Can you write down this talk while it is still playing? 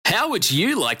How would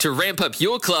you like to ramp up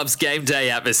your club's game day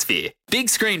atmosphere? Big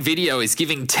Screen Video is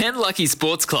giving 10 lucky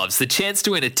sports clubs the chance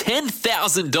to win a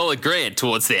 $10,000 grant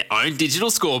towards their own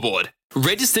digital scoreboard.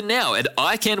 Register now at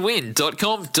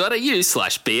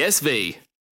iCanWin.com.au/BSV.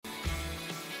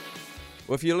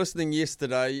 Well, if you're listening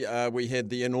yesterday, we had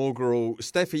the inaugural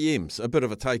Staffy M's, a bit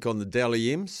of a take on the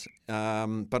Dally M's,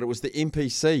 but it was the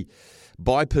MPC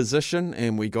by position,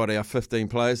 and we got our 15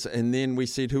 players, and then we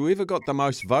said whoever got the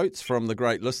most votes from the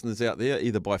great listeners out there,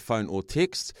 either by phone or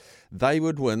text, they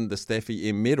would win the Staffy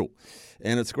M medal.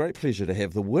 And it's a great pleasure to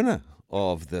have the winner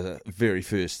of the very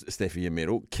first Staffy M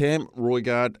medal, Cam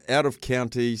Roigard, out of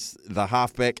counties, the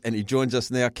halfback, and he joins us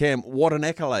now. Cam, what an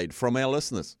accolade from our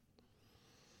listeners.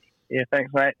 Yeah,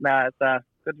 thanks, mate. It's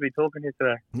good to be talking here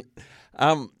today.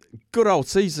 Good old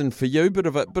season for you, bit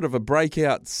of a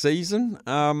breakout season.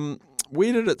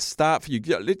 Where did it start for you?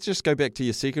 Let's just go back to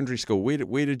your secondary school.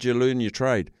 Where did you learn your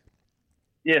trade?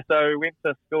 Yeah, so I went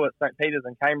to school at St. Peter's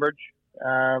in Cambridge.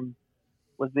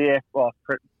 Was there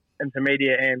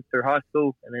intermediate and through high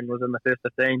school, and then was in the first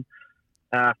 15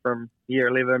 from year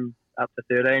 11 up to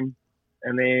 13.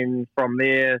 And then from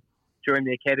there, joined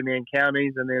the academy in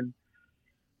counties, and then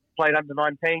played under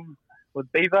 19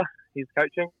 with Beaver. He's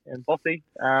coaching, and Bossy.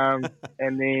 And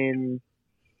then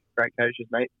great coaches,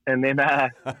 mate. And then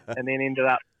ended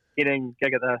up getting a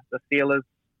gig at the Steelers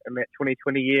in that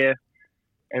 2020 year.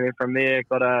 And then from there,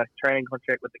 got a training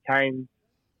contract with the Canes.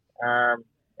 And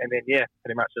then,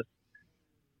 pretty much just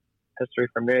history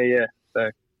from there, yeah. So,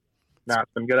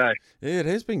 it's been good, eh? Yeah, it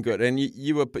has been good. And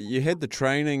you had the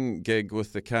training gig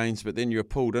with the Canes, but then you were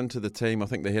pulled into the team. I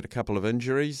think they had a couple of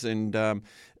injuries and got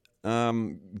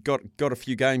a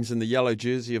few games in the yellow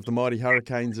jersey of the mighty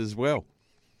Hurricanes as well.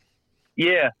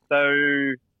 Yeah, so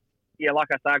like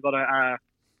I said, I got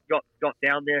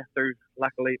down there through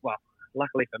luckily for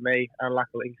me,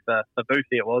 unluckily for Boothie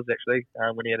it was actually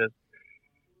when he had his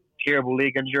terrible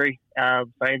leg injury. So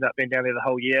I ended up being down there the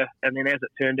whole year, and then as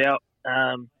it turned out,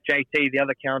 JT, the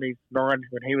other county's 9,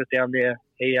 when he was down there,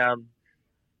 he hurt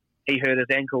his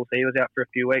ankle, so he was out for a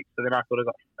few weeks. So then I sort of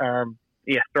got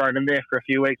thrown in there for a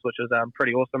few weeks, which was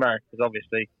pretty awesome, because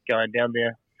obviously going down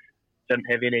there didn't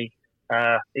have any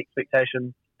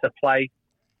expectation to play.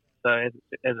 So as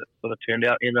it sort of turned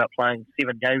out, ended up playing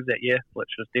 7 games that year, which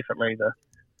was definitely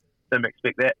didn't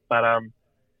expect that. But it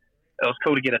was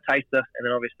cool to get a taster, and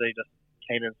then obviously just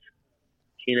keen as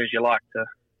you like to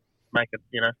make it,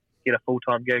 get a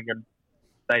full-time gig and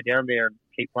stay down there and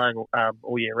keep playing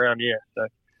all year round. Yeah, so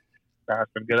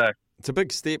it's been good. It's a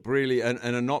big step, really, and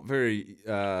a not very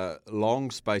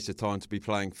long space of time to be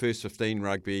playing first 15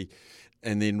 rugby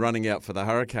and then running out for the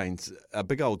Hurricanes. A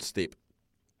big old step.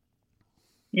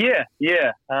 Yeah.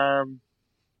 I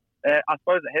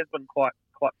suppose it has been quite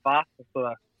fast. It's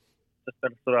just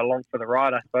been sort of along for the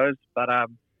ride, I suppose. But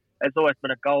it's always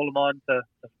been a goal of mine to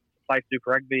play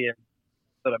Super Rugby and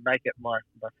sort of make it my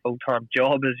full-time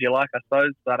job, as you like, I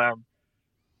suppose. But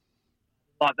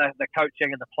like the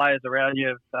coaching and the players around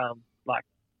you have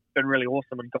been really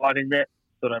awesome in guiding that,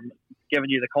 sort of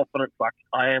giving you the confidence like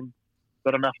I am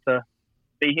good enough to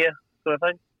be here, sort of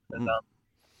thing. And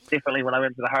definitely when I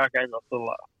went to the Hurricanes, I was sort of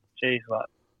like, geez,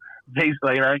 these,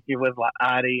 you're with like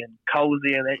Artie and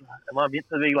Colsey, and am I meant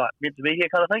to be here,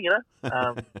 kind of thing,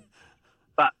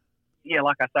 But yeah,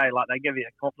 like I say, they give you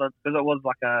confidence, because it was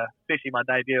especially my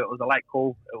debut, it was a late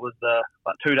call. It was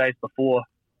 2 days before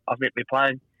I was meant to be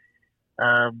playing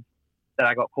that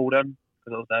I got called in,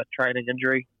 because it was a training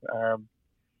injury.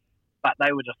 But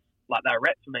they were just they were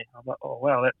wrapped for me. I was like, oh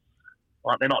wow, that's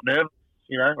they're not nervous,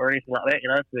 or anything like that,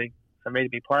 for me to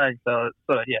be playing. So it's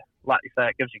sort of, like you say,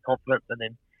 it gives you confidence, and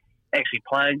then actually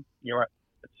playing, you're right,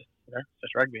 it's just, it's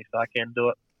just rugby, so I can do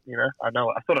it. I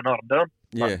sort of know what I'm doing,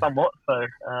 somewhat. So,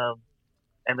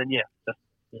 and then just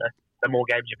the more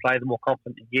games you play, the more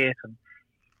confident you get, and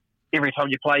every time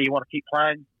you play, you want to keep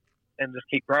playing and just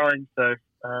keep growing. So,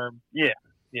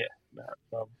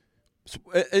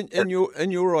 In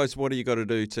your eyes, what do you got to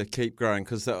do to keep growing?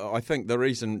 Because I think the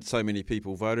reason so many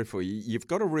people voted for you, you've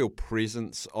got a real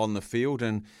presence on the field,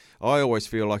 and I always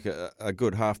feel like a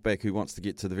good halfback who wants to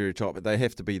get to the very top, but they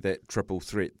have to be that triple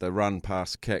threat, the run,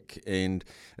 pass, kick, and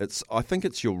I think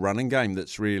it's your running game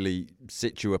that's really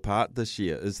set you apart this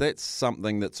year. Is that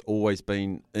something that's always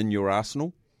been in your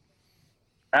arsenal?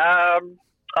 I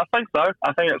think so.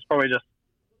 I think it's probably just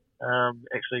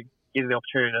actually getting the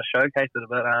opportunity to showcase it a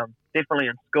bit. Definitely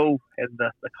in school, had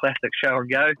the classic show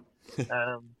and go.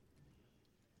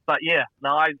 But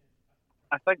I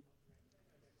think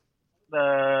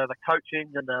the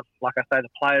coaching and the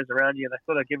players around you, they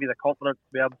sort of give you the confidence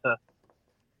to be able to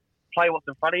play what's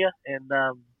in front of you and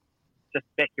just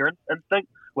back your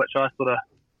instincts. which I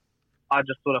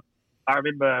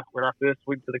remember when I first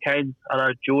went to the Canes, I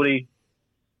know Geordie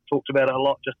talked about it a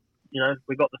lot. Just,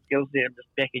 we got the skills there and just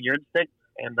backing your instinct.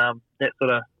 And that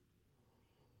sort of,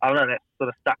 I don't know, that sort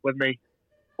of stuck with me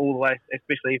all the way,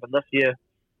 especially even this year.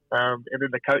 And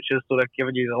then the coaches sort of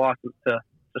giving you the license to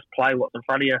just play what's in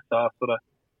front of you. So I sort of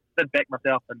did back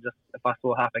myself and just, if I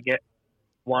saw half a gap,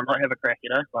 why not have a crack,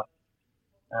 But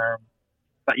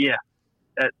yeah,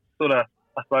 it's sort of,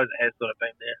 I suppose it has sort of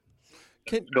been there.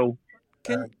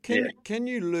 Can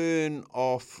you learn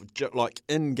off, like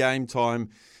in game time,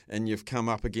 and you've come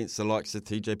up against the likes of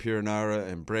TJ Perenara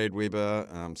and Brad Weber,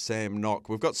 Sam Knock.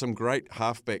 We've got some great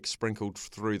halfbacks sprinkled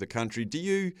through the country. Do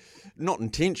you, not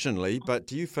intentionally, but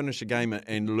do you finish a game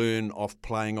and learn off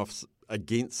playing off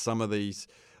against some of these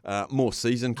more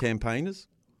seasoned campaigners?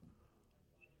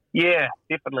 Yeah,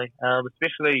 definitely.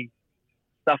 Especially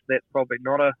stuff that's probably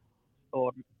not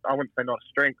or I wouldn't say not a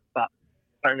strength, but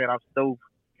something that I still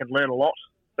can learn a lot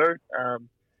through.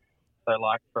 So,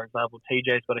 like, for example,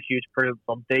 TJ's got a huge presence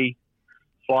on D,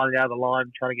 flying out of the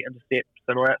line, trying to get intercepts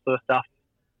and all that sort of stuff,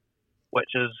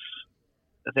 which is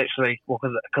actually,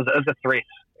 because it is a threat,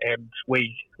 and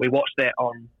we watch that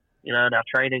on, in our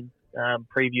training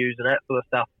previews and that sort of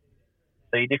stuff.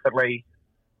 So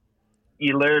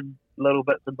you learn little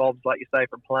bits and bobs, like you say,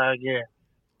 from playing,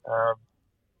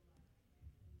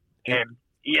 and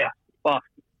well,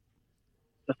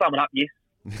 to sum it up, yes.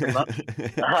 Pretty much.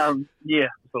 I'm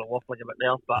sort of waffling a bit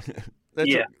now, but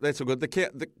that's all good.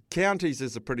 The counties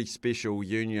is a pretty special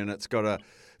union. It's got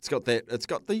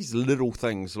these little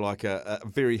things like a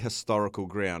very historical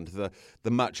ground,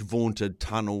 the much vaunted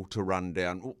tunnel to run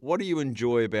down. What do you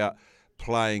enjoy about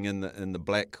playing in the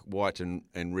black, white, and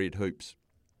red hoops?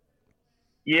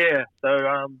 Yeah,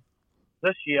 so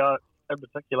this year in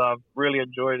particular, I've really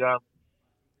enjoyed.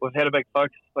 We've had a big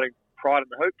focus putting pride in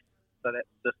the hoops. So that's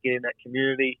just getting that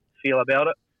community feel about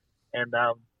it. And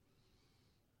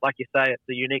like you say, it's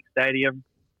a unique stadium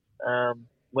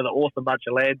with an awesome bunch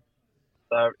of lads.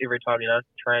 So every time,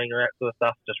 training and that sort of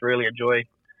stuff, just really enjoy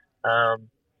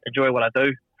what I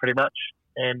do pretty much.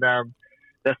 And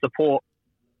the support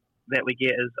that we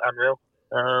get is unreal.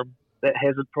 That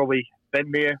hasn't probably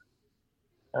been there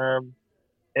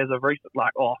as of recent,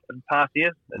 in past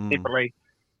years. It's definitely,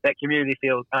 that community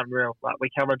feels unreal. Like, we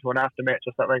come into an aftermatch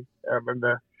or something in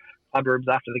the pub rooms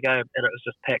after the game, and it was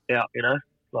just packed out.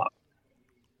 Like,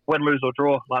 win, lose or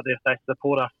draw, like they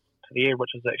support us to the end,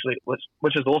 which is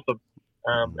awesome.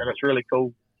 And it's really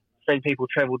cool seeing people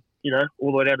travel,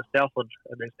 all the way down to Southland,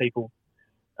 and there's people,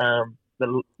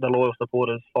 the loyal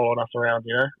supporters following us around.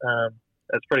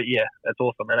 It's pretty, it's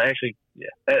awesome, and actually,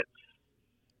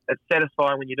 it's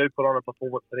satisfying when you do put on a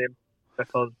performance for them,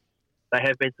 because they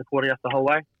have been supporting us the whole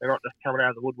way. They're not just coming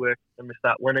out of the woodwork and we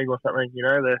start winning or something.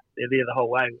 They're there the whole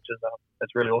way, which is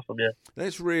it's really awesome. Yeah,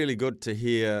 that's really good to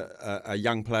hear a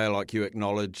young player like you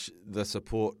acknowledge the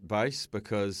support base,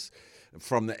 because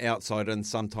from the outside in,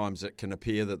 sometimes it can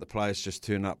appear that the players just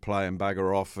turn up, play and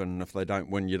bugger off, and if they don't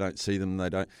win, you don't see them.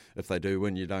 If they do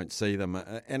win, you don't see them.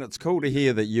 And it's cool to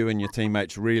hear that you and your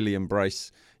teammates really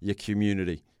embrace your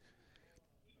community.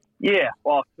 Yeah,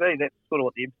 well, to me, that's sort of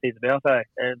what the MC is about,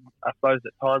 and I suppose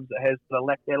at times it has sort of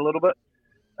lacked that a little bit.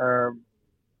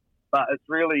 But it's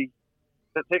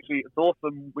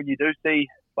awesome when you do see,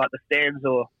 like, the stands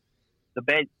or the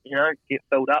bench, get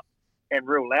filled up and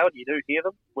real loud. You do hear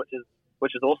them, which is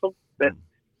awesome.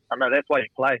 I know that's why you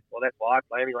play. Well, that's why I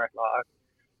play anyway. Like, I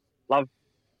love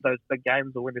those big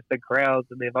games, or when there's big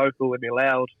crowds and they're vocal and they're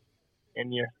loud.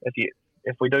 And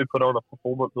if we do put on a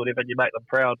performance or whatever, and you make them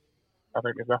proud, I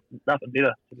think there's nothing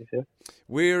better, to be fair.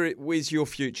 Where's your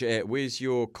future at? Where's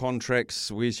your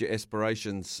contracts? Where's your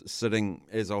aspirations sitting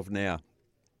as of now?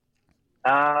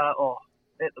 At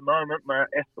the moment, my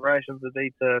aspirations would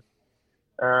be to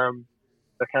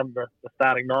become the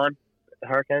starting nine at the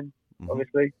Hurricanes,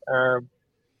 obviously.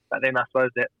 But then I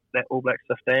suppose that All Blacks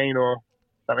 15 or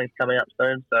something's coming up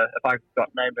soon. So if I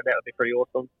got named, then that would be pretty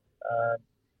awesome.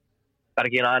 But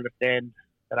again, I understand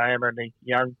that I am only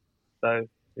young, so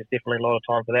there's definitely a lot of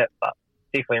time for that, but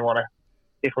definitely want to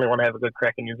have a good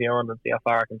crack in New Zealand and see how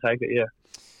far I can take it. Yeah.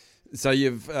 So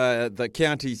you've the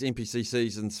county's NPC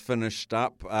season's finished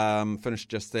up, finished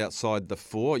just outside the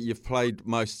 4. You've played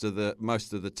most of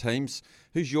the teams.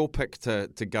 Who's your pick to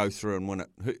go through and win it?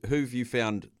 Who have you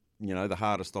found the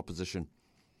hardest opposition?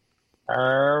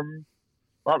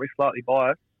 Might be slightly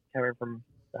biased coming from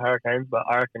the Hurricanes, but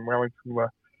I reckon Wellington were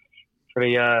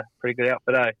pretty good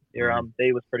outfit. Their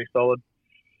D was pretty solid.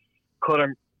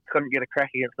 Couldn't get a crack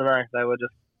against them. They were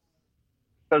just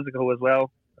physical as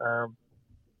well.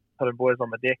 Putting boys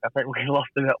on the deck. I think we lost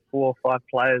about 4 or 5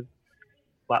 players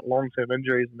like long-term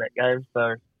injuries in that game.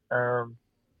 So,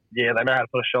 yeah, they know how to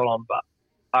put a shot on, but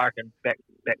I reckon back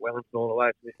Wellington all the way,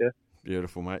 to be fair.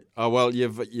 Beautiful, mate. Oh, well,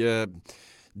 you've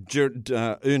earned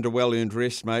a well-earned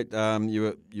rest, mate.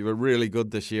 You were really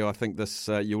good this year. I think this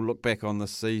you'll look back on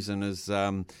this season as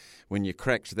when you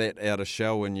cracked that outer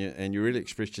shell and you really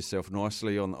expressed yourself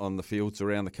nicely on the fields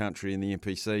around the country in the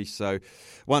NPC. So,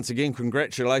 once again,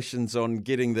 congratulations on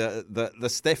getting the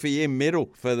Staffy M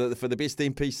medal for the best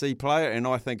NPC player. And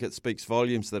I think it speaks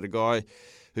volumes that a guy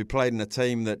who played in a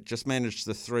team that just managed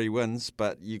the 3 wins,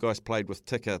 but you guys played with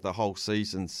ticker the whole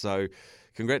season. So,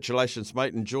 congratulations,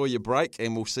 mate. Enjoy your break,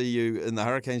 and we'll see you in the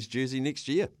Hurricanes jersey next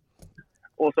year.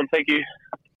 Awesome, thank you.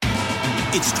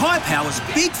 It's Tyre Power's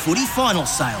Big Footy Final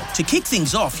Sale. To kick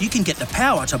things off, you can get the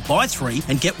power to buy 3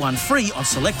 and get 1 free on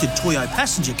selected Toyo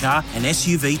passenger car and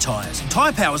SUV tyres.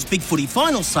 Tyre Power's Big Footy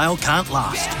Final Sale can't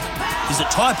last. Visit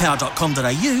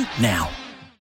tyrepower.com.au now.